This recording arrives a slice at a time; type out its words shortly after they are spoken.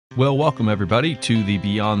Well, welcome everybody to the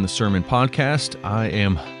Beyond the Sermon podcast. I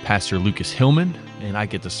am Pastor Lucas Hillman, and I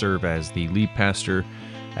get to serve as the lead pastor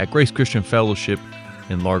at Grace Christian Fellowship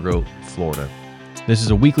in Largo, Florida. This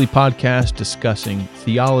is a weekly podcast discussing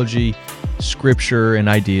theology, scripture, and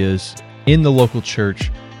ideas in the local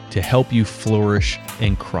church to help you flourish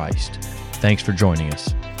in Christ. Thanks for joining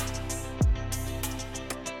us.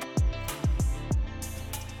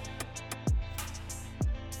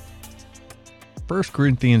 First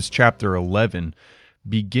Corinthians chapter 11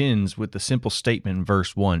 begins with the simple statement in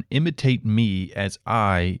verse 1, imitate me as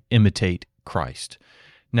I imitate Christ.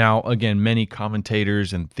 Now, again, many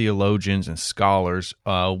commentators and theologians and scholars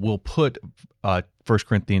will put 1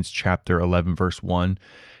 Corinthians chapter 11 verse 1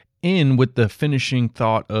 in with the finishing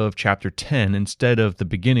thought of chapter 10 instead of the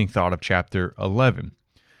beginning thought of chapter 11.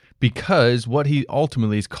 Because what he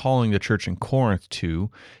ultimately is calling the church in Corinth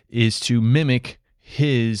to is to mimic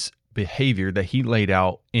his behavior that he laid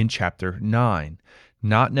out in chapter 9,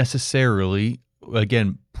 not necessarily,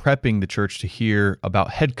 again, prepping the church to hear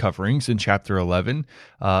about head coverings in chapter 11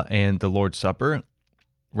 and the Lord's Supper.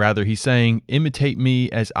 Rather, he's saying, imitate me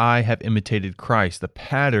as I have imitated Christ. The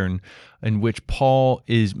pattern in which Paul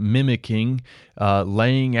is mimicking,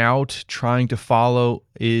 laying out, trying to follow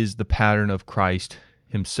is the pattern of Christ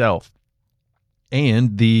himself.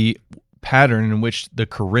 And the pattern in which the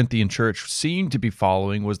Corinthian church seemed to be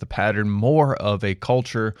following was the pattern more of a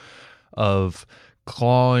culture of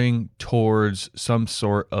clawing towards some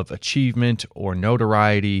sort of achievement or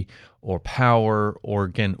notoriety or power or,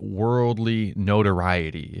 again, worldly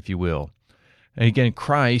notoriety, if you will. And again,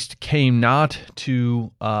 Christ came not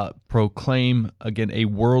to proclaim, again, a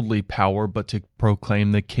worldly power, but to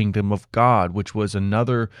proclaim the kingdom of God, which was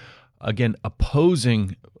another, again,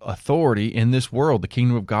 opposing authority in this world. The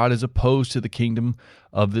kingdom of God is opposed to the kingdom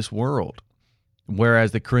of this world.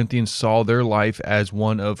 Whereas the Corinthians saw their life as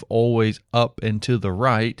one of always up and to the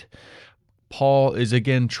right, Paul is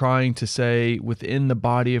again trying to say within the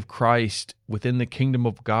body of Christ, within the kingdom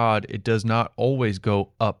of God, it does not always go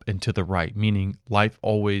up and to the right, meaning life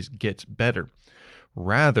always gets better.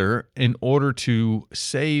 Rather, in order to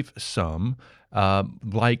save some,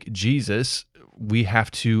 like Jesus, we have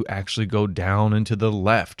to actually go down and to the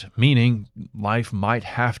left, meaning life might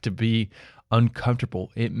have to be uncomfortable.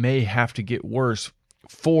 It may have to get worse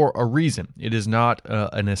for a reason. It is not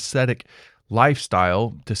an ascetic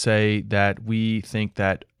lifestyle to say that we think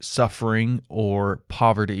that suffering or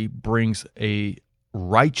poverty brings a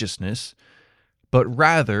righteousness, but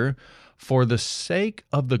rather for the sake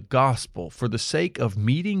of the gospel, for the sake of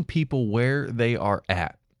meeting people where they are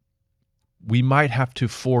at, we might have to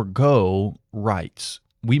forego rights.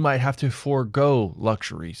 We might have to forego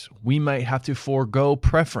luxuries. We might have to forego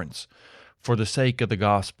preference for the sake of the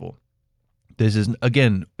gospel. This is,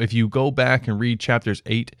 again, if you go back and read chapters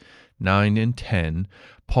 8, 9, and 10,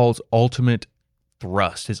 Paul's ultimate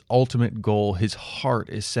thrust, his ultimate goal, his heart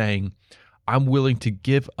is saying, I'm willing to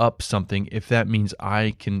give up something if that means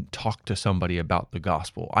I can talk to somebody about the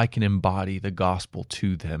gospel. I can embody the gospel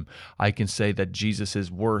to them. I can say that Jesus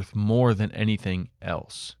is worth more than anything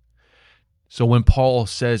else. So when Paul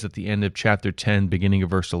says at the end of chapter 10, beginning of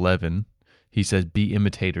verse 11, he says, be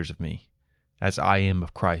imitators of me, as I am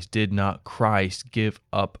of Christ. Did not Christ give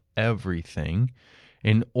up everything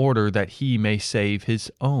in order that he may save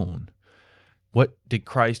his own? What did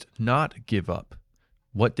Christ not give up?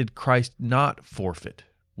 What did Christ not forfeit?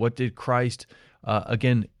 What did Christ,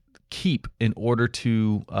 again, keep in order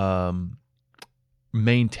to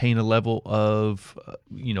maintain a level of,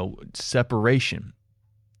 separation?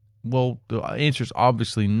 Well, the answer is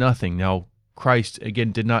obviously nothing. Now, Christ,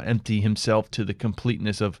 again, did not empty himself to the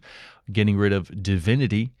completeness of getting rid of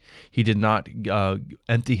divinity. He did not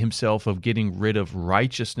empty himself of getting rid of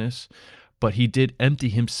righteousness, but he did empty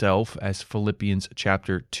himself, as Philippians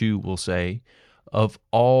chapter 2 will say, of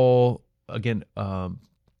all, again,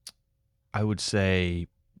 I would say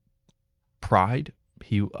pride.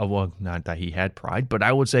 Not that he had pride, but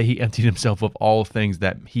I would say he emptied himself of all things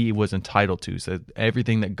that he was entitled to. So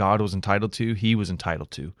everything that God was entitled to, he was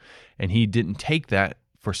entitled to. And he didn't take that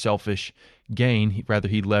for selfish gain. Rather,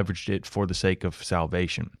 he leveraged it for the sake of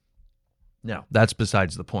salvation. Now, that's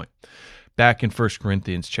besides the point. Back in 1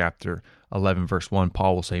 Corinthians chapter 11, verse 1,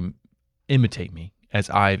 Paul will say, imitate me as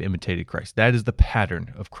I have imitated Christ. That is the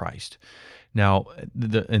pattern of Christ. Now,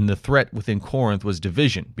 the threat within Corinth was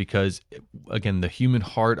division because, again, the human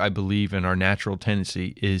heart, I believe, and our natural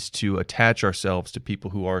tendency is to attach ourselves to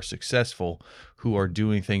people who are successful, who are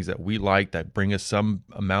doing things that we like, that bring us some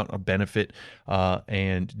amount of benefit,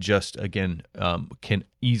 and just, again, can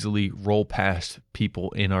easily roll past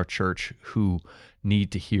people in our church who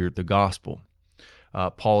need to hear the gospel.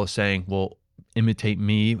 Paul is saying, well, imitate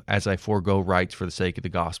me as I forego rights for the sake of the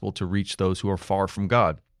gospel to reach those who are far from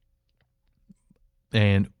God,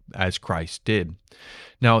 and as Christ did.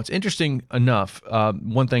 Now, it's interesting enough,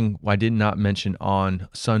 one thing I did not mention on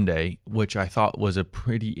Sunday, which I thought was a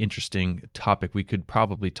pretty interesting topic we could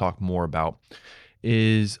probably talk more about,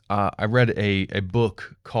 is I read a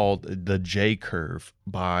book called The J Curve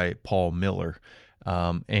by Paul Miller.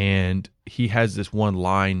 And he has this one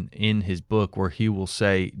line in his book where he will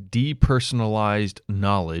say, depersonalized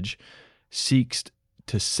knowledge seeks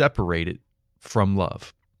to separate it from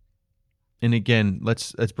love. And again,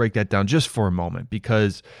 let's break that down just for a moment,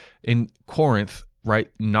 because in Corinth, right,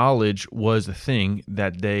 knowledge was a thing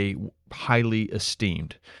that they highly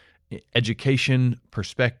esteemed. Education,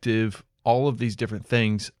 perspective, all of these different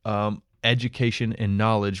things, education and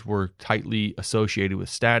knowledge were tightly associated with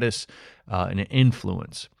status and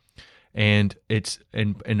influence. And it's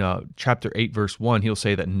in chapter 8, verse 1, he'll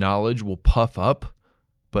say that knowledge will puff up,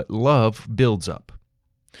 but love builds up.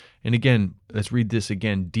 And again, let's read this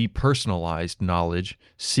again. Depersonalized knowledge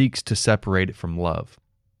seeks to separate it from love.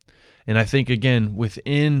 And I think, again,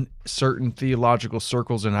 within certain theological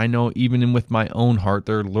circles, and I know even with my own heart,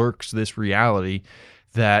 there lurks this reality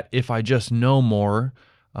that if I just know more,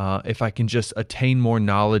 if I can just attain more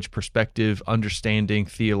knowledge, perspective, understanding,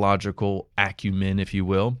 theological acumen, if you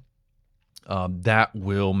will, that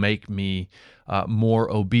will make me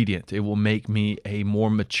more obedient. It will make me a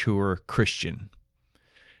more mature Christian.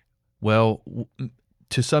 Well,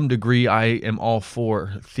 to some degree, I am all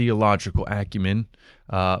for theological acumen,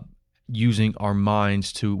 using our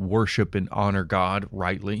minds to worship and honor God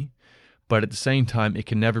rightly, but at the same time, it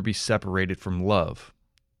can never be separated from love.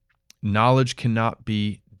 Knowledge cannot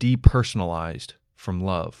be depersonalized from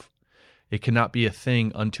love. It cannot be a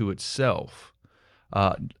thing unto itself.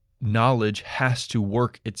 Knowledge has to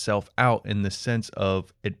work itself out in the sense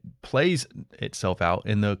of it plays itself out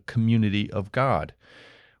in the community of God.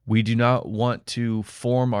 We do not want to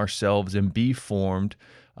form ourselves and be formed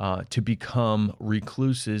to become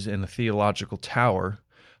recluses in a theological tower,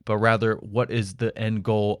 but rather, what is the end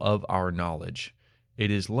goal of our knowledge? It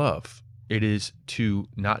is love. It is to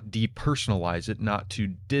not depersonalize it, not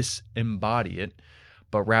to disembody it,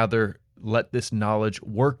 but rather let this knowledge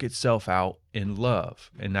work itself out in love.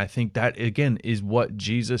 And I think that, again, is what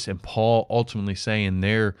Jesus and Paul ultimately say in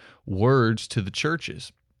their words to the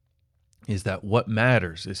churches, is that what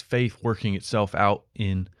matters is faith working itself out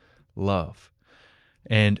in love.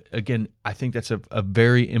 And again, I think that's a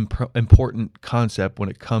very important concept when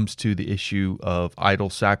it comes to the issue of idol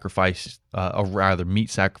sacrifice, or rather meat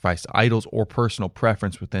sacrifice to idols, or personal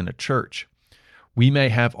preference within a church. We may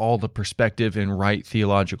have all the perspective and right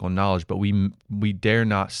theological knowledge, but we dare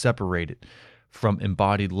not separate it from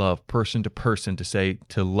embodied love, person to person, to say,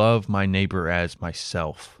 to love my neighbor as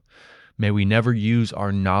myself. May we never use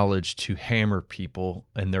our knowledge to hammer people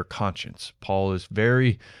in their conscience. Paul is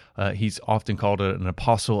he's often called an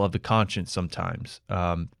apostle of the conscience sometimes.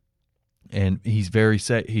 And he's very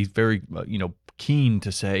keen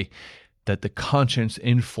to say that the conscience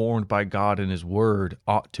informed by God and his word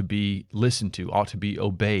ought to be listened to, ought to be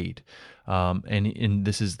obeyed. And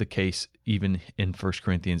this is the case even in 1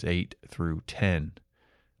 Corinthians 8 through 10.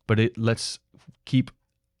 But let's keep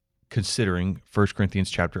considering 1 Corinthians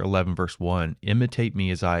chapter 11, verse 1, imitate me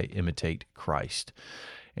as I imitate Christ.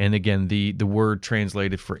 And again, the word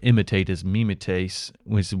translated for imitate is mimetes,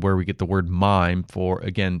 which is where we get the word mime for,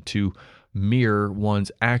 again, to mirror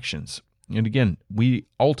one's actions. And again, we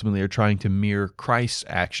ultimately are trying to mirror Christ's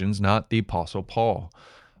actions, not the Apostle Paul.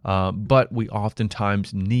 But we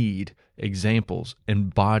oftentimes need examples,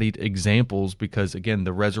 embodied examples, because again,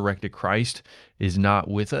 the resurrected Christ is not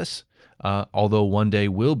with us, although one day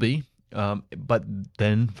will be. But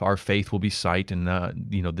then our faith will be sight, and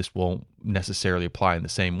this won't necessarily apply in the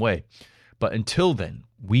same way. But until then,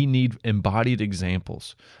 we need embodied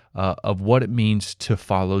examples of what it means to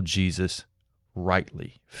follow Jesus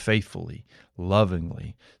rightly, faithfully,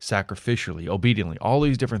 lovingly, sacrificially, obediently, all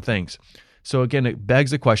these different things. So again, it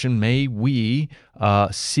begs the question, may we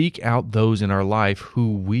seek out those in our life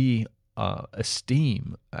who we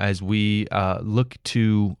esteem as we look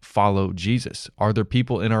to follow Jesus? Are there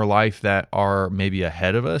people in our life that are maybe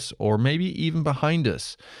ahead of us or maybe even behind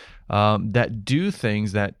us that do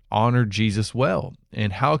things that honor Jesus well?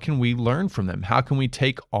 And how can we learn from them? How can we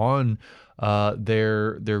take on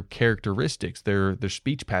their characteristics, their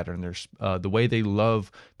speech pattern, the way they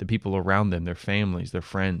love the people around them, their families, their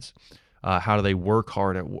friends? How do they work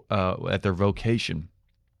hard at their vocation?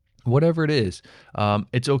 Whatever it is,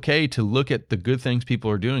 it's okay to look at the good things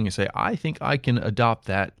people are doing and say, I think I can adopt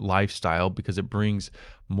that lifestyle because it brings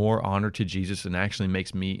more honor to Jesus and actually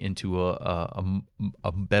makes me into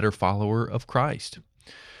a better follower of Christ.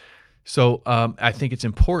 So I think it's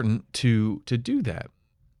important to do that.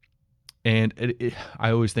 And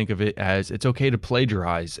I always think of it as it's okay to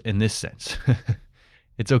plagiarize in this sense.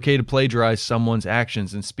 It's okay to plagiarize someone's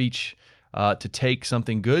actions and speech, to take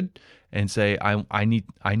something good and say, I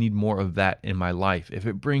need more of that in my life. If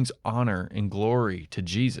it brings honor and glory to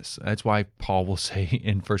Jesus, that's why Paul will say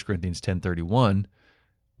in 1 Corinthians 10:31,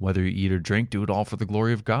 whether you eat or drink, do it all for the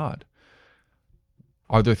glory of God.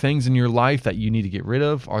 Are there things in your life that you need to get rid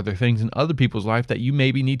of? Are there things in other people's life that you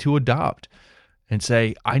maybe need to adopt and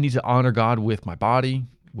say, I need to honor God with my body,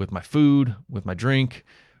 with my food, with my drink,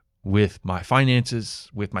 with my finances,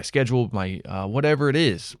 with my schedule, my whatever it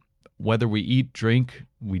is. Whether we eat, drink,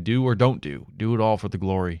 we do or don't do it all for the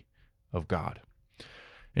glory of God.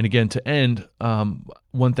 And again, to end,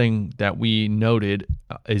 one thing that we noted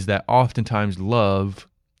is that oftentimes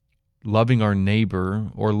loving our neighbor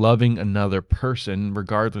or loving another person,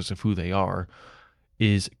 regardless of who they are,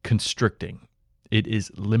 is constricting. It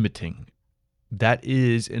is limiting. That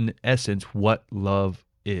is, in essence, what love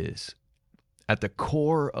is. At the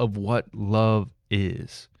core of what love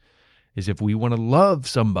is if we want to love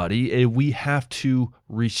somebody, we have to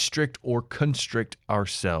restrict or constrict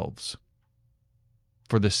ourselves.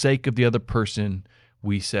 For the sake of the other person,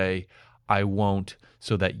 we say, I won't,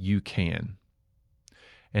 so that you can.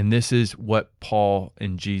 And this is what Paul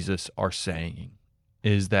and Jesus are saying,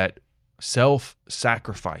 is that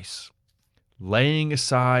self-sacrifice, laying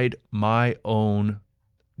aside my own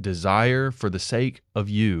desire for the sake of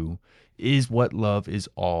you, is what love is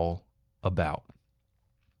all about.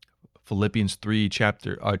 Philippians 3,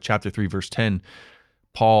 chapter 3, verse 10,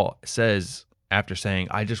 Paul says, after saying,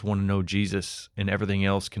 I just want to know Jesus and everything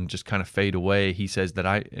else can just kind of fade away, he says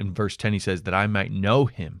that in verse 10, he says that I might know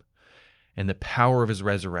him and the power of his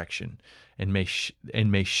resurrection and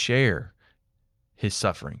may share his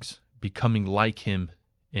sufferings, becoming like him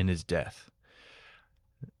in his death.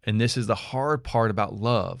 And this is the hard part about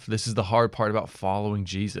love. This is the hard part about following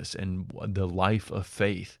Jesus and the life of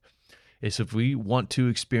faith. Is if we want to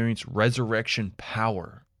experience resurrection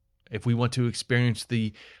power, if we want to experience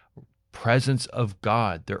the presence of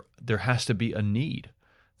God, there has to be a need.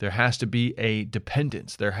 There has to be a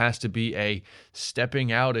dependence. There has to be a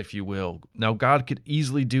stepping out, if you will. Now, God could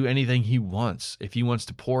easily do anything he wants. If he wants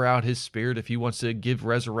to pour out his Spirit, if he wants to give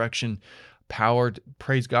resurrection power,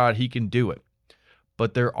 praise God, he can do it.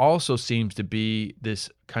 But there also seems to be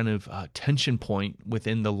this kind of tension point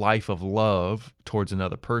within the life of love towards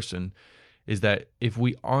another person, is that if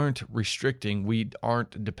we aren't restricting, we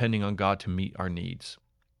aren't depending on God to meet our needs.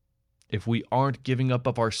 If we aren't giving up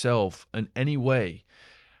of ourselves in any way,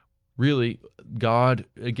 really, God,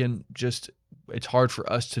 again, it's hard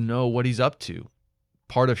for us to know what he's up to.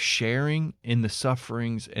 Part of sharing in the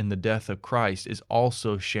sufferings and the death of Christ is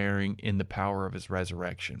also sharing in the power of his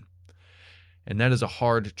resurrection. And that is a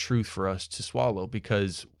hard truth for us to swallow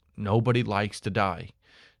because nobody likes to die.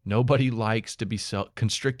 Nobody likes to be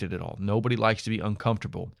constricted at all. Nobody likes to be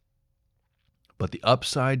uncomfortable. But the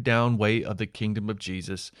upside down way of the kingdom of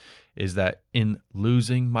Jesus is that in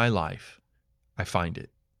losing my life, I find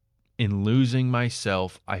it. In losing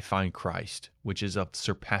myself, I find Christ, which is of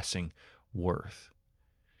surpassing worth.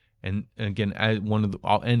 And again,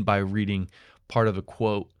 I'll end by reading part of a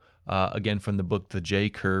quote, again from the book The J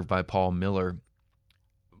Curve by Paul Miller.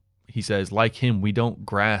 He says, like him, we don't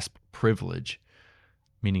grasp privilege,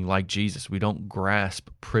 meaning like Jesus, we don't grasp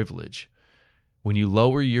privilege. When you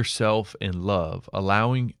lower yourself in love,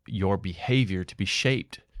 allowing your behavior to be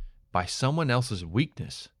shaped by someone else's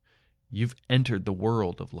weakness, you've entered the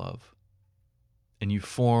world of love, and you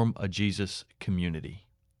form a Jesus community.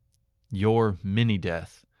 Your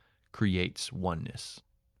mini-death creates oneness.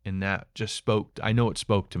 And that just I know it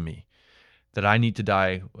spoke to me, that I need to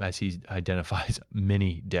die, as he identifies,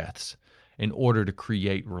 many deaths in order to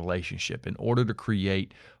create relationship, in order to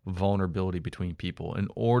create vulnerability between people, in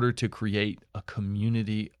order to create a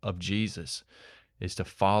community of Jesus, is to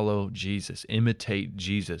follow Jesus, imitate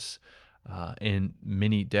Jesus in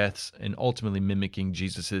many deaths, and ultimately mimicking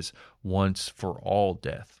Jesus's once for all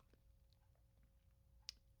death.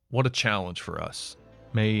 What a challenge for us.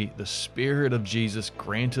 May the Spirit of Jesus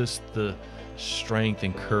grant us the strength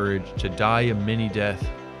and courage to die a mini death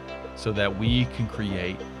so that we can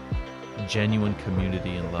create genuine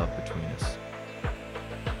community and love between us.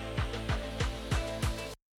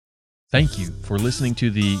 Thank you for listening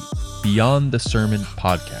to the Beyond the Sermon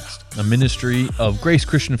podcast, a ministry of Grace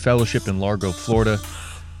Christian Fellowship in Largo, Florida.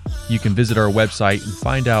 You can visit our website and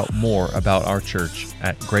find out more about our church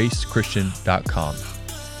at gracechristian.com.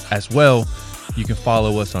 As well, you can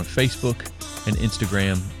follow us on Facebook and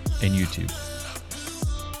Instagram and YouTube.